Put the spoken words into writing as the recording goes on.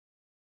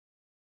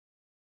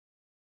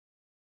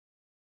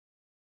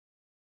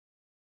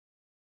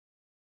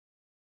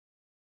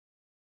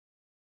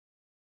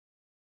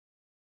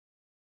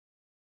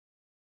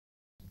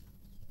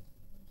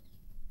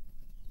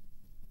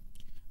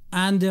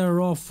And they're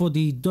off for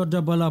the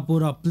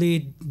Doddaballapura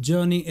Plate.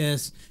 Journey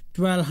is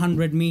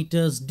 1200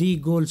 meters. D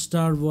Gold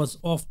Star was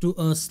off to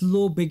a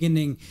slow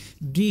beginning.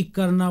 D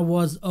Karna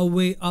was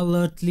away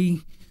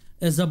alertly,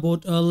 is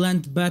about a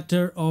length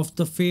better of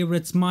the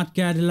favorite Smart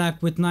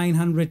Cadillac with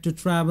 900 to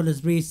travel,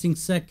 is racing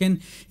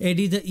second.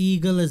 Eddie the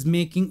Eagle is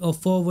making a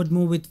forward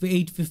move with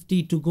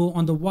 850 to go.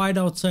 On the wide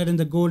outside in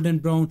the golden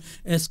brown,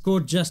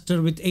 Escort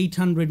Jester with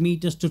 800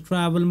 meters to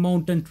travel.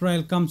 Mountain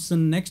Trail comes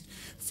in next,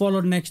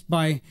 followed next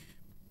by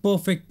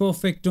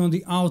Perfect on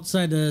the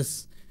outside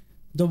is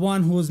the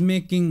one who is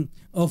making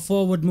a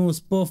forward move,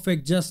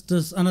 Perfect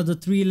Justice. Another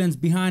 3 lengths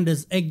behind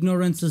is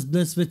Ignorance is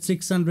Bliss with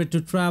 600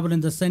 to travel.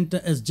 In the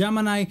center is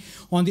Gemini.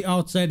 On the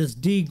outside is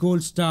D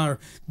Gold Star.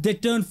 They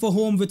turn for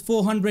home with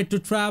 400 to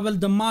travel.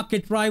 The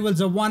market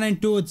rivals are 1 and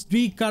 2. It's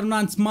D Karna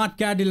and Smart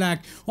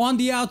Cadillac. On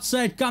the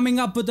outside, coming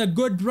up with a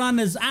good run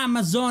is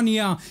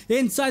Amazonia.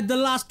 Inside the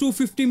last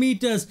 250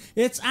 meters,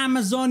 it's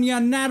Amazonia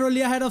narrowly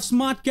ahead of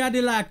Smart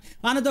Cadillac.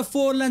 Another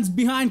 4 lengths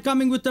behind,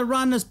 coming with a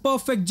run is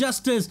Perfect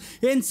Justice.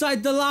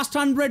 Inside the last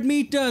 100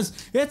 meters,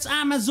 it's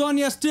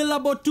Amazonia still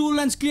about 2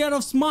 lengths clear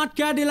of Smart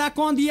Cadillac.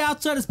 On the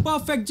outside is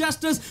Perfect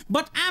Justice,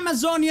 but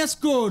Amazonia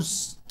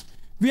scores.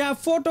 We have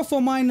photo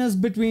for minors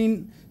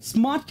between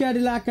Smart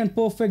Cadillac and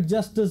Perfect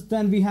Justice.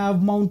 Then we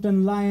have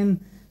Mountain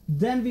Lion.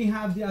 Then we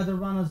have the other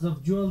runners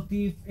of Jewel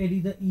Thief, Eddie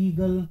the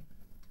Eagle,